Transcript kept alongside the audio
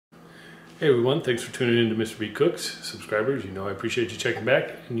Hey everyone, thanks for tuning in to Mr. B Cooks. Subscribers, you know I appreciate you checking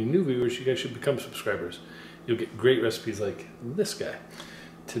back. And you new viewers, you guys should become subscribers. You'll get great recipes like this guy.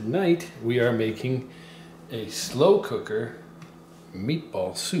 Tonight we are making a slow cooker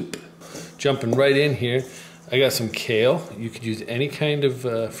meatball soup. Jumping right in here, I got some kale. You could use any kind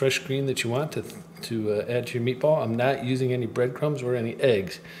of fresh green that you want to add to your meatball. I'm not using any breadcrumbs or any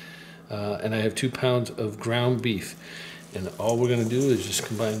eggs. And I have 2 pounds of ground beef. And all we're going to do is just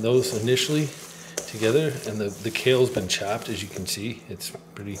combine those initially together. And the kale's been chopped, as you can see. It's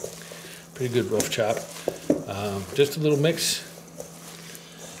pretty good rough chop. Just a little mix.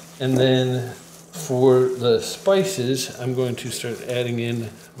 And then for the spices, I'm going to start adding in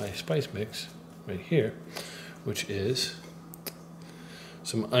my spice mix right here, which is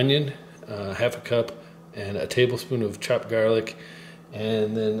some onion, half a cup, and a tablespoon of chopped garlic,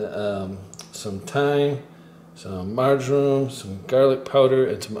 and then some thyme, some marjoram, some garlic powder,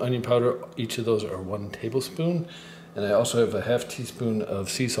 and some onion powder. Each of those are 1 tablespoon. And I also have a half teaspoon of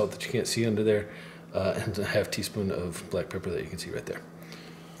sea salt that you can't see under there, and a half teaspoon of black pepper that you can see right there.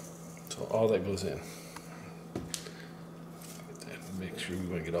 So all that goes in. Make sure we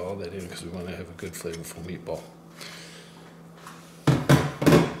want to get all that in because we want to have a good flavorful meatball.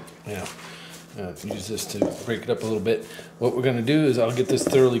 Now, use this to break it up a little bit. What we're going to do is I'll get this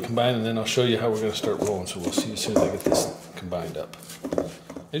thoroughly combined and then I'll show you how we're going to start rolling. So we'll see as soon as I get this combined up.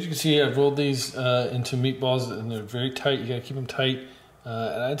 As you can see, I've rolled these into meatballs and they're very tight. You got to keep them tight.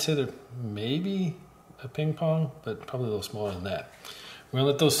 And I'd say they're maybe a ping pong, but probably a little smaller than that. We're going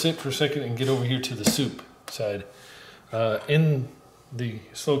to let those sit for a second and get over here to the soup side. In the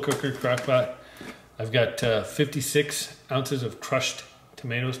slow cooker crockpot, I've got 56 ounces of crushed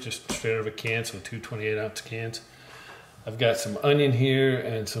tomatoes, just straight out of a can, so 2 28-ounce cans. I've got some onion here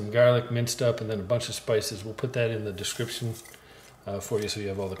and some garlic minced up, and then a bunch of spices. We'll put that in the description for you so you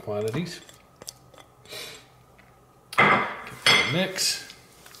have all the quantities. Get that mix.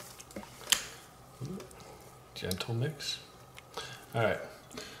 Gentle mix. All right.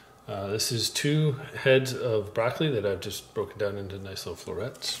 This is 2 heads of broccoli that I've just broken down into nice little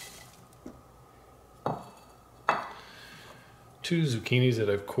florets. 2 zucchinis that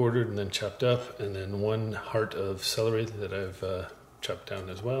I've quartered and then chopped up, and then 1 heart of celery that I've chopped down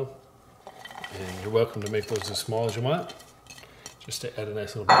as well. And you're welcome to make those as small as you want, just to add a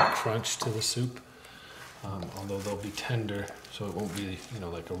nice little bit of crunch to the soup. Although they'll be tender, so it won't be, you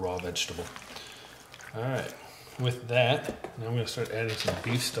know, like a raw vegetable. All right. With that, now I'm going to start adding some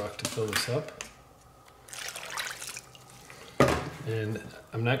beef stock to fill this up. And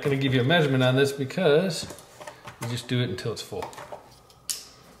I'm not going to give you a measurement on this because you just do it until it's full.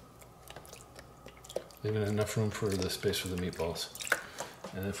 Leaving enough room for the space for the meatballs.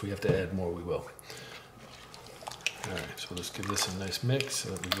 And if we have to add more, we will. All right, so let's give this a nice mix so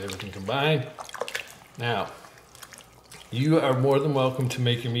that we get everything combined. Now, you are more than welcome to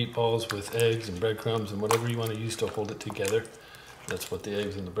make your meatballs with eggs and breadcrumbs and whatever you want to use to hold it together. That's what the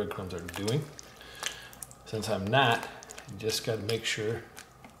eggs and the breadcrumbs are doing. Since I'm not, you just got to make sure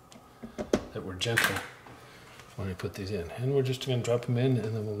that we're gentle when we put these in. And we're just going to drop them in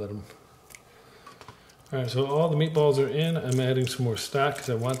and then we'll let them. All right, so all the meatballs are in. I'm adding some more stock because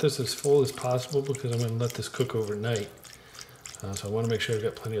I want this as full as possible because I'm going to let this cook overnight. So I want to make sure I've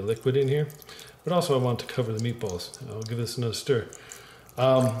got plenty of liquid in here. But also I want to cover the meatballs. I'll give this another stir.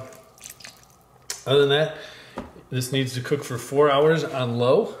 Other than that, this needs to cook for 4 hours on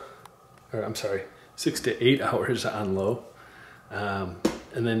low. Or I'm sorry, 6 to 8 hours on low.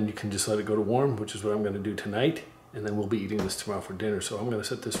 And then you can just let it go to warm, which is what I'm going to do tonight. And then we'll be eating this tomorrow for dinner. So I'm going to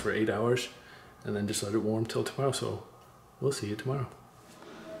set this for 8 hours and then just let it warm till tomorrow. So we'll see you tomorrow.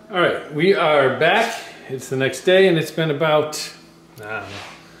 All right, we are back. It's the next day and it's been about, I don't know,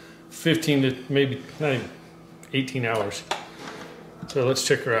 15 to maybe not even 18 hours. So let's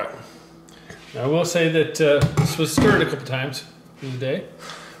check her out. Now I will say that this was stirred a couple times in the day,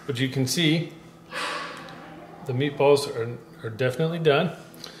 but you can see the meatballs are definitely done.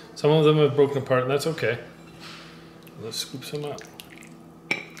 Some of them have broken apart and that's okay. Let's scoop some up.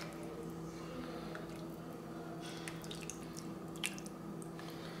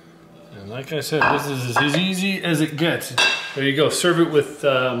 And like I said, this is as easy as it gets. There you go. Serve it with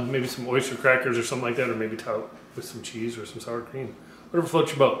maybe some oyster crackers or something like that, or maybe with some cheese or some sour cream. Whatever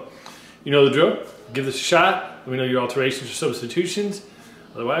floats your boat. You know the drill. Give this a shot. Let me know your alterations or substitutions.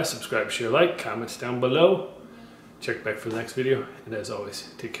 Otherwise, subscribe, share, like, comments down below. Check back for the next video. And as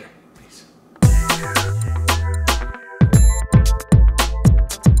always, take care. Peace.